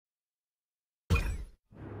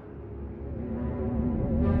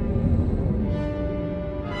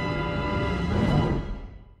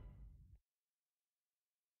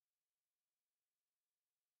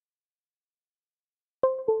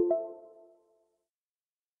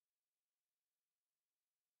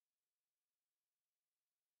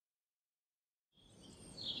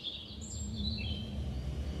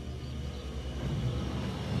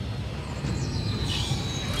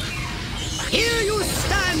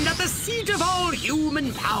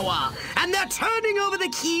human power, and they're turning over the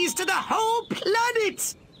keys to the whole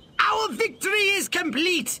planet! Our victory is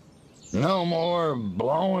complete! No more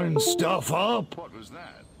blowing stuff up? What was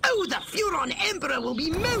that? Oh, the Furon Emperor will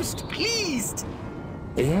be most pleased!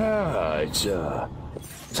 Yeah, it's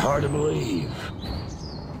hard to believe.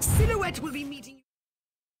 Silhouette will be meeting...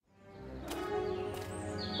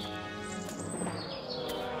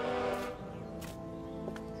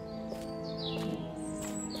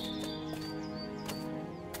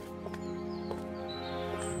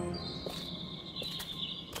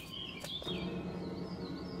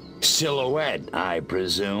 Silhouette, I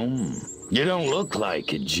presume. You don't look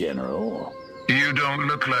like a general. You don't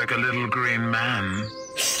look like a little green man.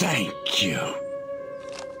 Thank you.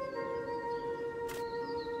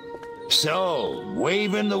 So,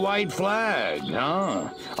 waving the white flag, huh?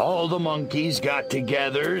 All the monkeys got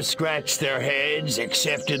together, scratched their heads,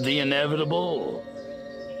 accepted the inevitable.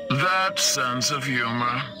 That sense of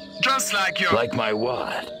humor. Just like your... Like my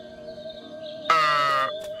what?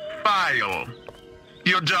 File.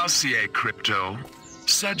 Your dossier, Crypto,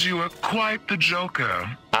 said you were quite the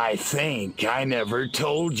joker. I think I never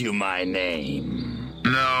told you my name.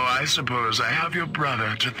 No, I suppose I have your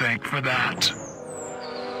brother to thank for that.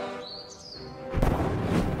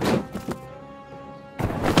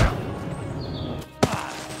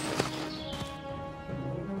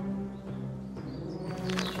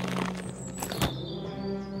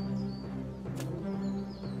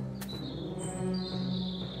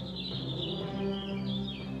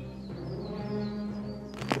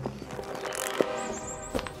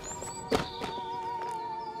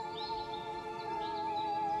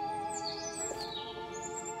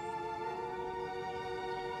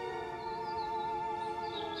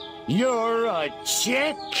 You're a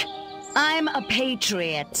chick? I'm a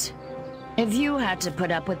patriot. If you had to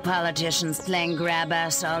put up with politicians playing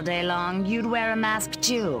grab-ass all day long, you'd wear a mask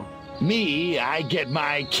too. Me, I get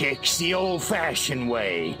my kicks the old-fashioned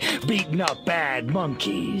way, beating up bad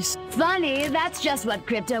monkeys. Funny, that's just what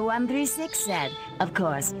Crypto136 said. Of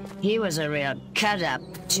course, he was a real cut-up,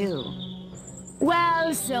 too.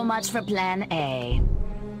 Well, so much for Plan A.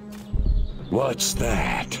 What's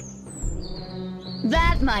that?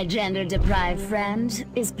 That, my gender-deprived friend,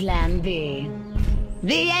 is Plan B.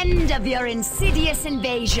 The end of your insidious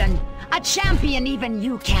invasion. A champion even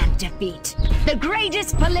you can't defeat. The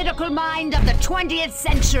greatest political mind of the 20th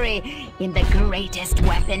century in the greatest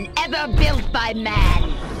weapon ever built by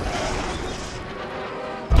man.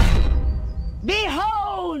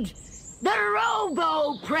 Behold, the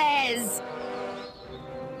Robo-Prez!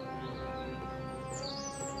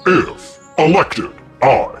 If elected,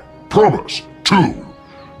 I promise to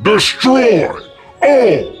destroy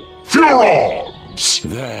all Furons!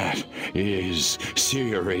 That is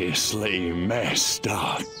seriously messed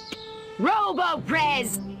up.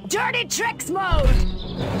 Robo-Prez! Dirty tricks mode!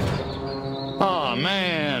 Aw,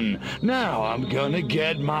 man. Now I'm gonna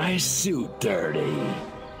get my suit dirty.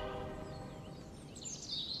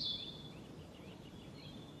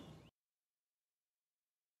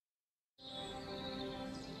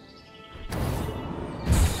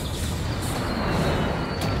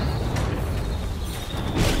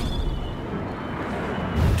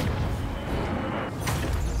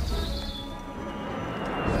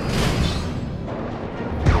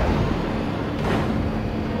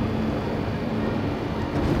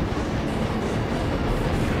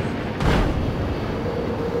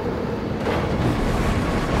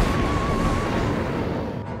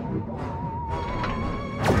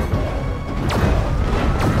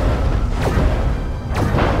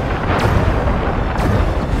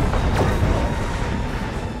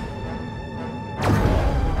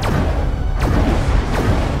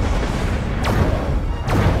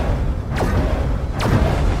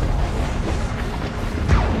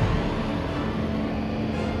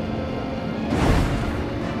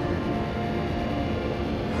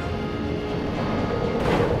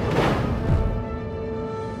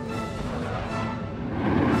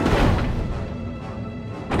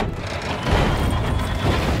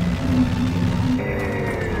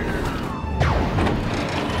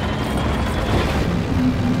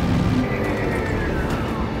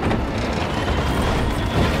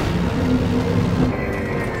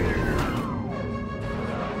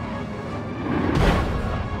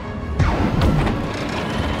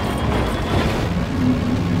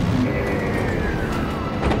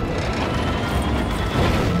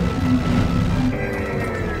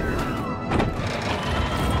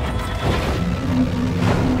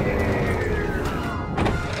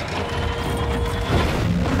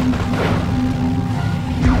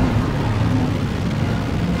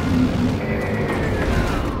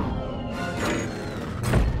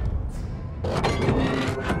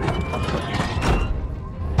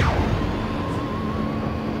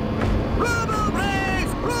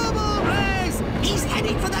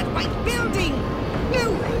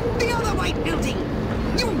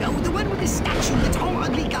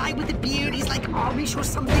 Amish or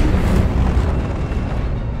something?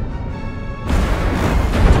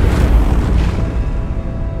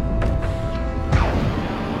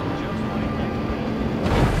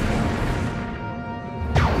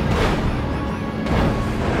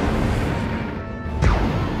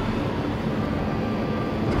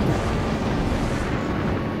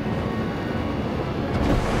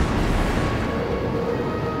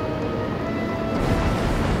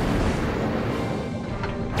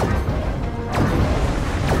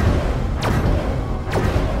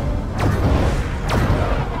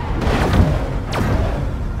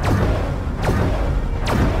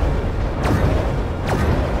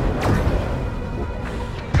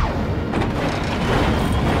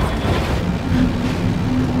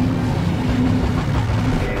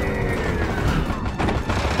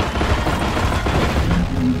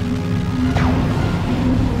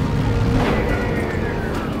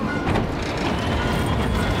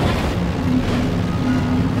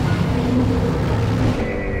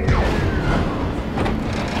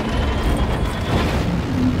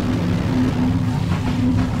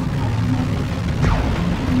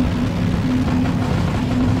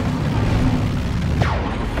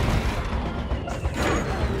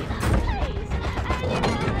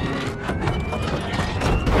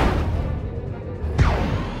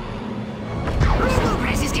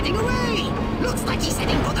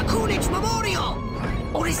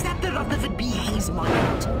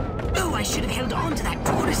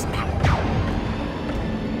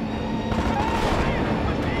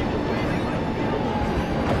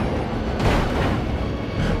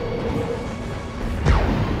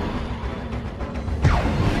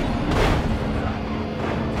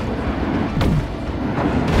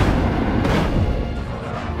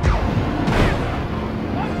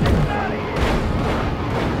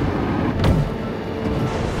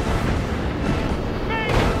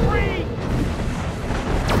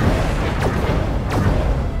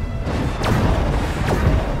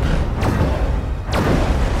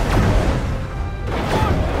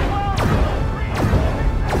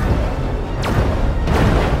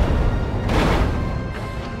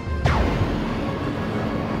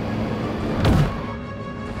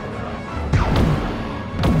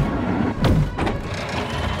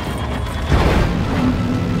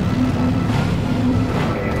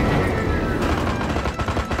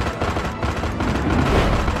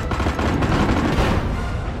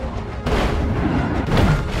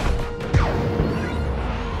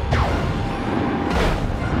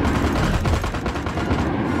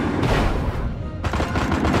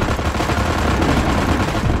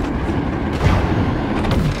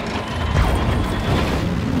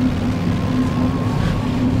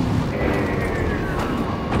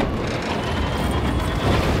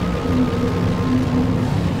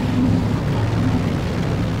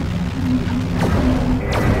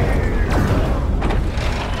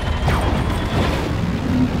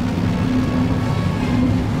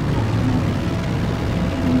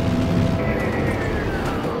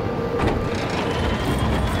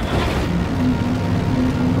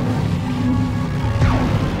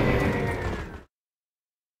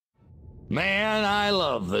 Man, I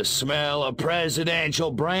love the smell of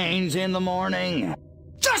presidential brains in the morning.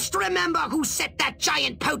 Just remember who set that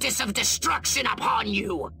giant potus of destruction upon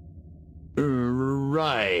you!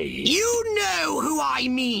 Right. You know who I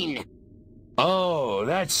mean! Oh,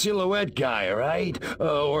 that silhouette guy, right?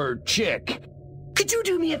 Or chick. Could you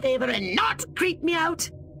do me a favor and not creep me out?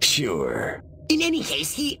 Sure. In any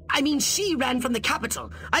case, she ran from the Capitol.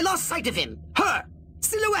 I lost sight of him. Her!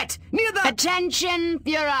 Silhouette! Near the— Attention,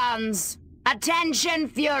 Furons! Attention,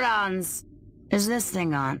 Furons! Is this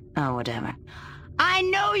thing on? Oh, whatever. I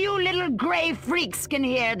know you little gray freaks can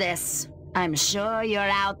hear this. I'm sure you're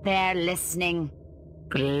out there listening.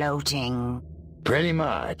 Gloating. Pretty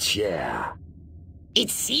much, yeah. It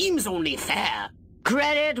seems only fair.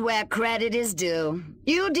 Credit where credit is due.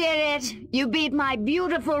 You did it. You beat my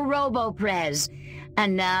beautiful Robo-Prez.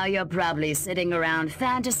 And now you're probably sitting around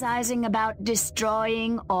fantasizing about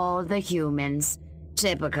destroying all the humans.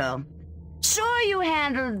 Typical. Sure you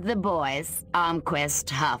handled the boys, Armquist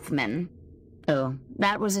Huffman. Oh,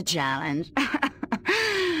 that was a challenge.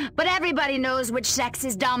 But everybody knows which sex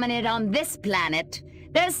is dominant on this planet.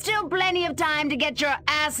 There's still plenty of time to get your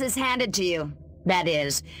asses handed to you. That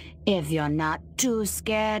is, if you're not too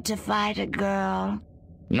scared to fight a girl.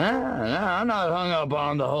 No, I'm not hung up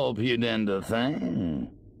on the whole pudenda thing.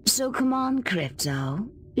 So come on, Crypto.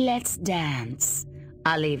 Let's dance.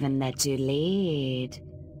 I'll even let you lead.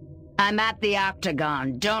 I'm at the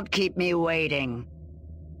Octagon. Don't keep me waiting.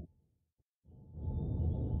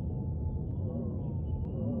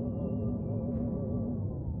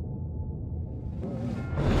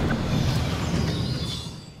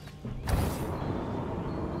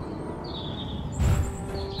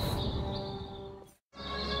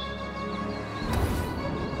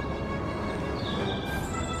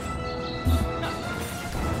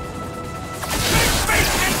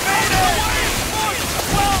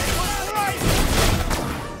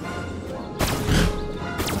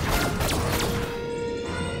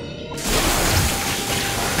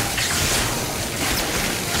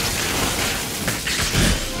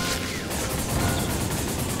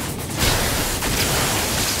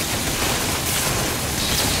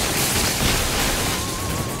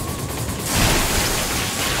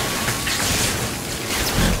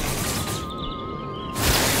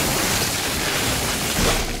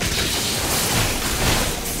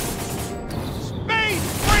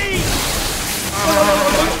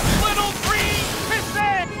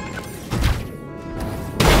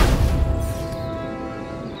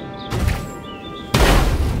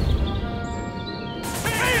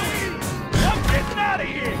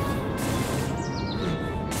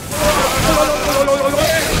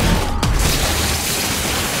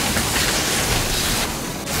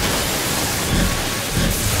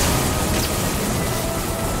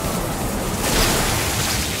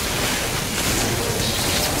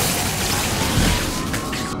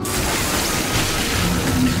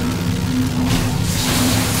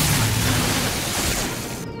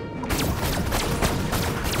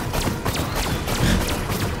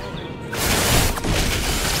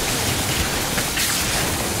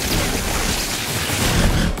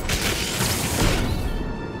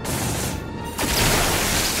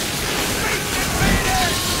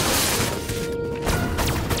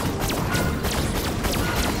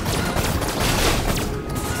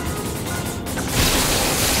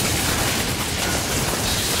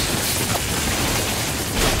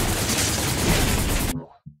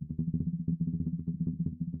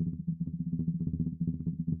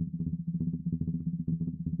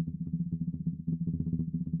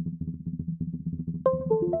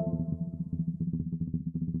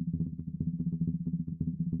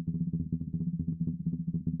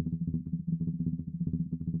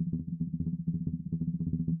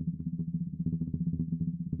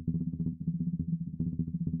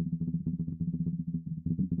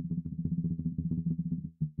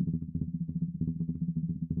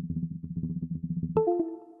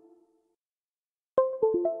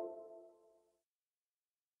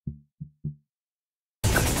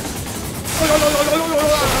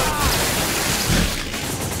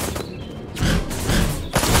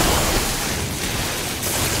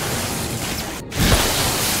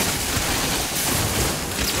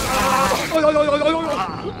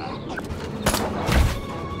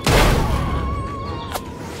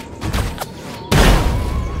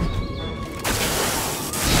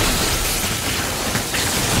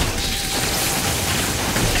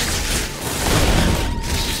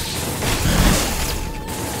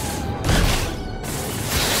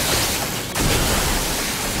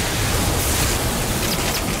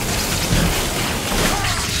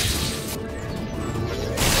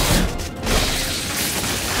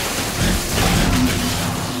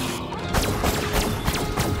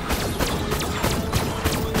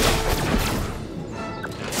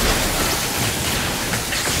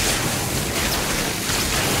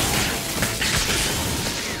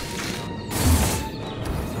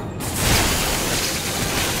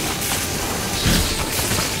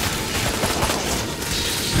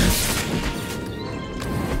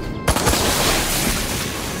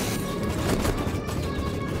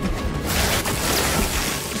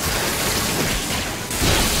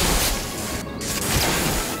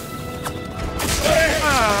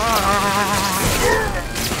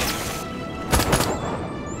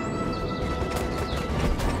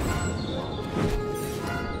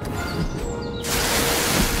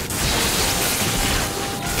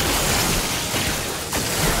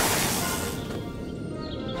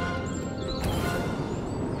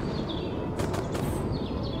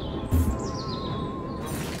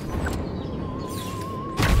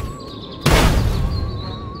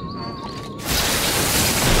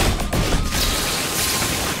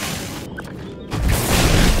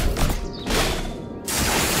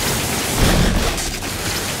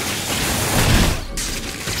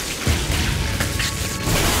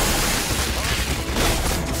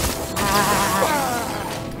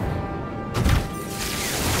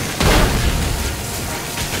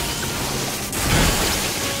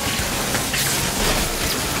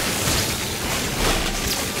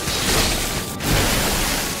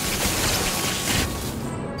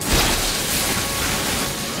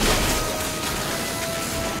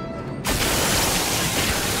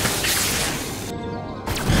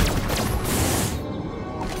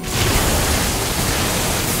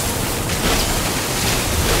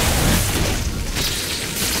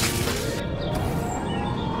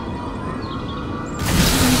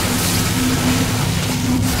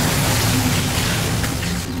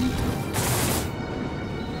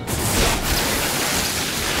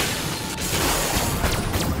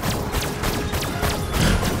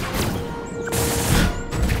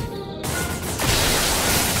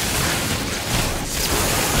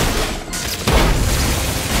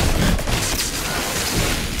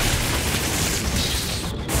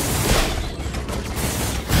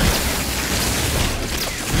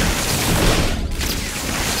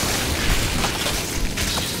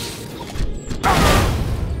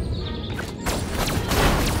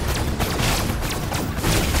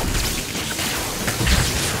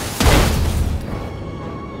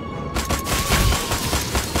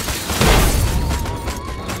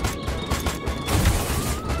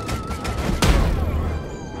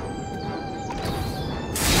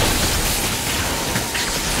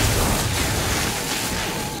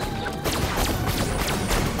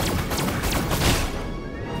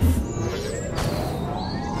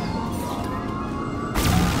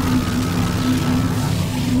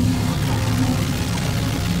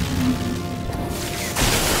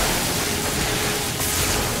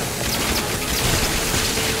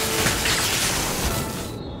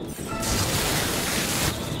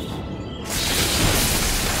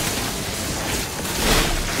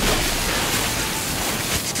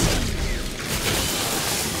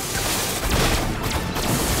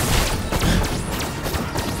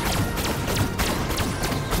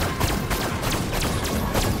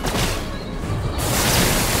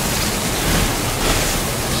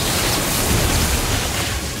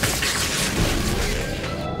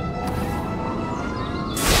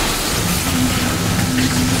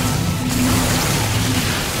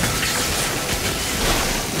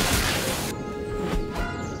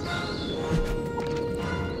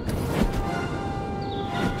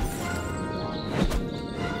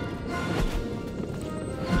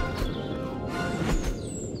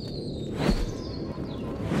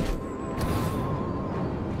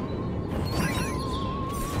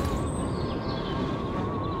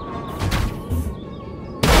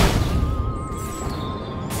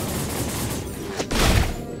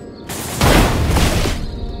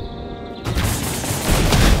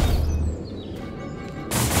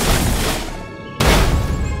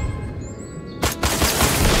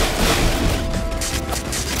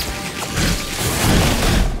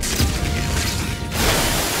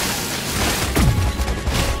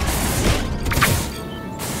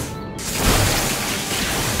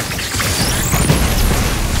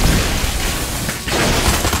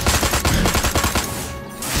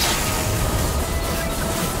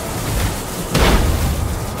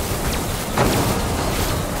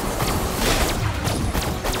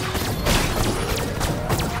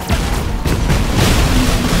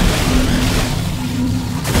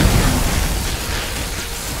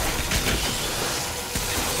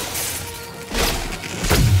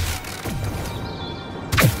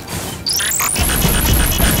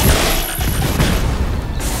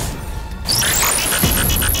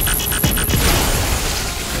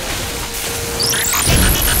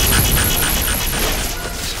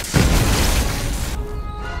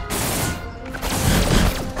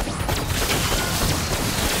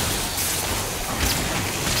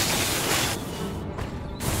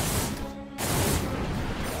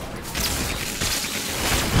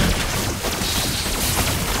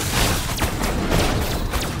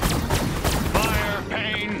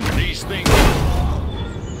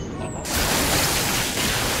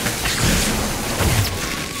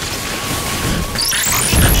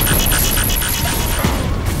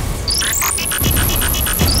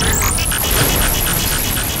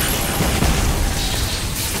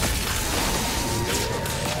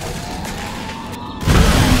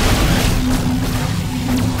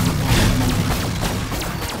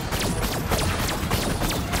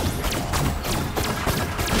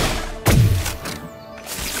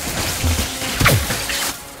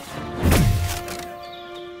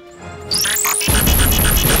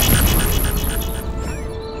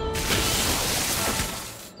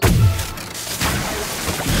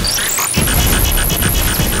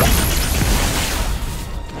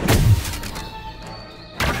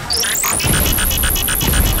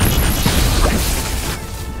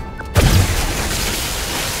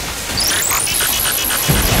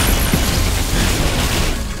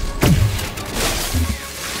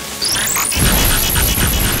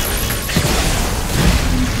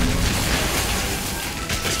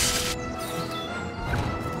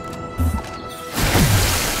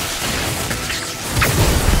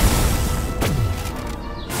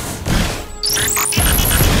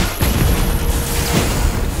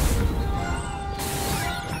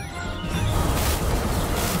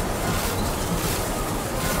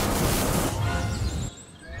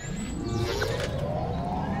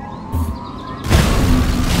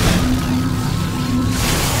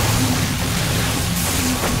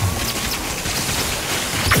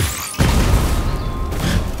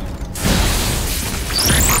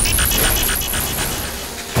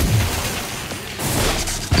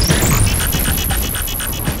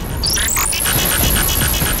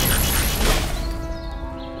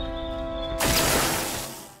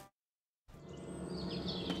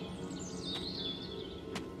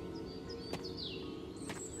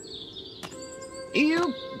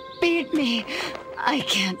 You beat me. I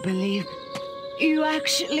can't believe you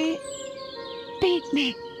actually beat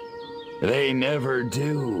me. They never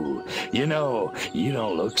do. You know, you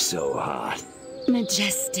don't look so hot.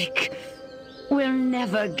 Majestic will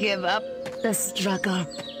never give up the struggle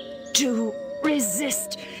to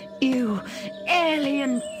resist you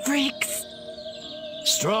alien freaks.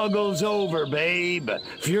 Struggle's over, babe.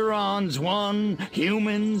 Furon's won,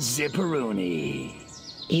 humans zipperoonie.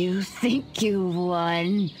 You think you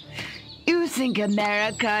won? You think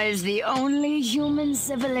America is the only human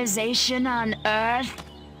civilization on Earth?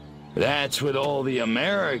 That's what all the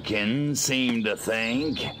Americans seem to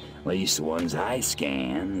think. At least the ones I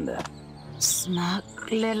scanned. Smug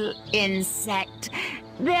little insect.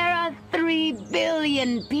 There are 3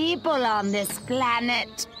 billion people on this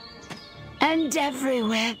planet. And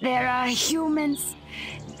everywhere there are humans,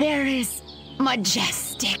 there is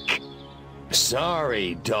Majestic.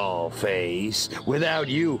 Sorry, dollface. Without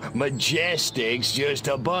you, Majestic's just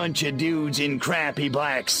a bunch of dudes in crappy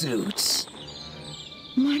black suits.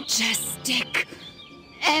 Majestic.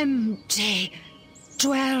 empty.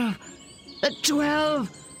 12. The 12.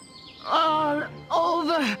 All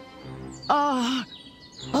over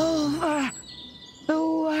the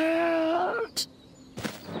world.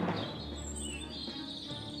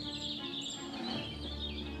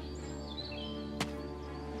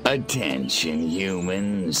 Attention,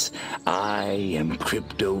 humans. I am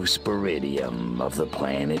Cryptosporidium of the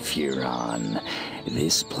planet Furon.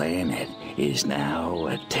 This planet is now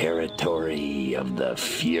a territory of the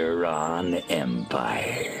Furon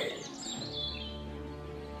Empire.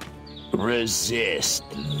 Resist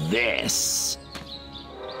this.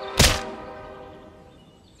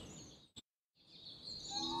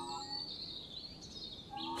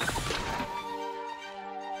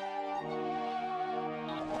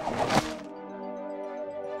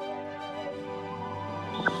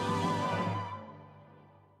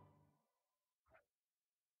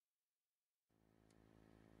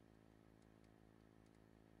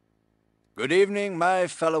 Good evening, my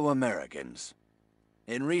fellow Americans.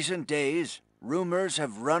 In recent days, rumors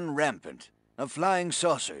have run rampant of flying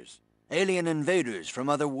saucers, alien invaders from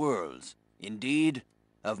other worlds, indeed,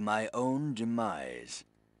 of my own demise.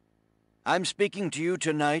 I'm speaking to you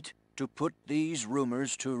tonight to put these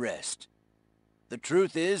rumors to rest. The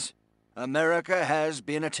truth is, America has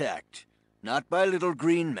been attacked, not by little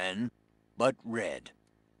green men, but red.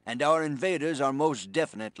 And our invaders are most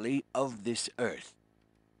definitely of this earth.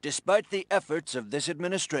 Despite the efforts of this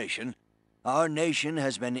administration, our nation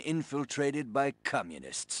has been infiltrated by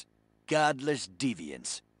communists, godless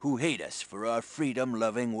deviants who hate us for our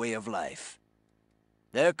freedom-loving way of life.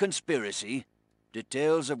 Their conspiracy,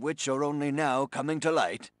 details of which are only now coming to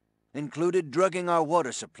light, included drugging our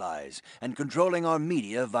water supplies and controlling our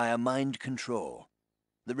media via mind control.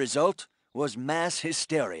 The result was mass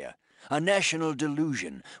hysteria, a national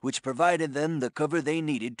delusion which provided them the cover they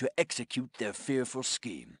needed to execute their fearful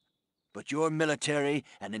scheme. But your military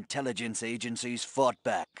and intelligence agencies fought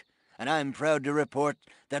back, and I'm proud to report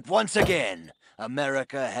that once again,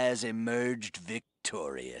 America has emerged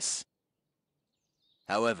victorious.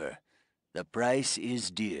 However, the price is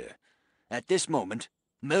dear. At this moment,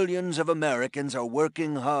 millions of Americans are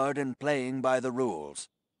working hard and playing by the rules,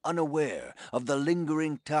 unaware of the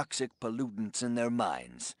lingering toxic pollutants in their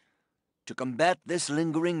minds. To combat this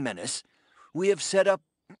lingering menace, we have set up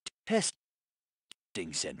testing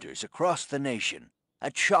centers across the nation,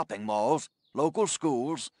 at shopping malls, local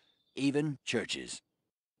schools, even churches.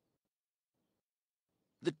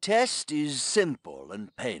 The test is simple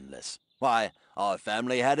and painless. Why, our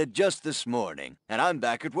family had it just this morning, and I'm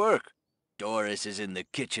back at work. Doris is in the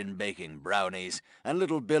kitchen baking brownies, and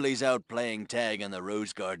little Billy's out playing tag in the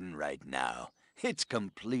rose garden right now. It's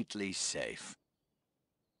completely safe.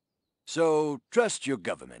 So, trust your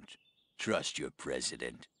government. Trust your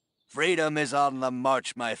president. Freedom is on the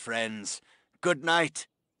march, my friends. Good night,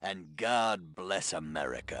 and God bless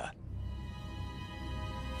America.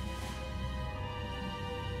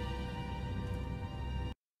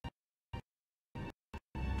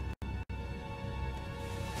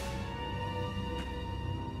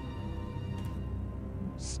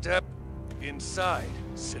 Step inside,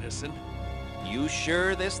 citizen. You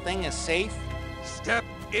sure this thing is safe? Step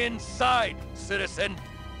inside, citizen.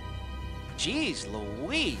 Jeez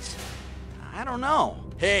Louise. I don't know.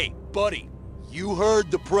 Hey, buddy, you heard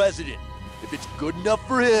the president. If it's good enough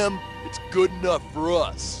for him, it's good enough for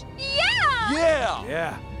us. Yeah! Yeah!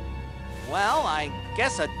 Yeah. Well, I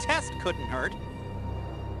guess a test couldn't hurt.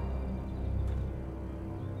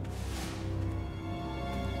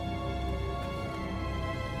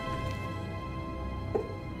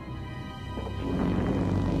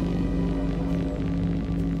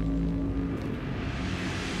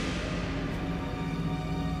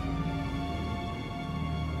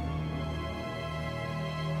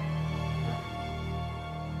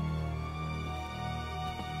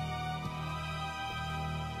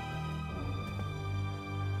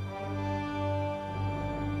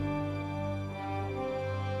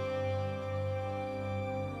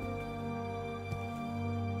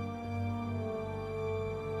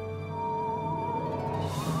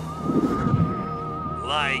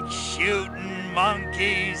 like shooting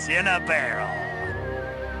monkeys in a barrel.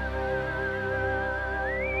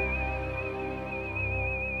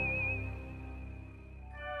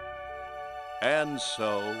 And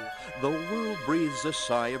so, the world breathes a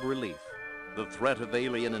sigh of relief. The threat of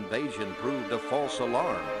alien invasion proved a false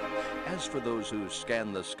alarm. As for those who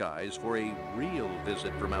scan the skies for a real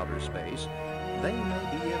visit from outer space, they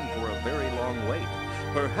may be in for a very long wait.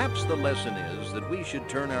 Perhaps the lesson is that we should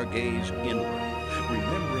turn our gaze inward,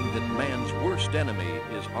 remembering that man's worst enemy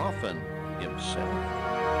is often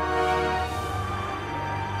himself.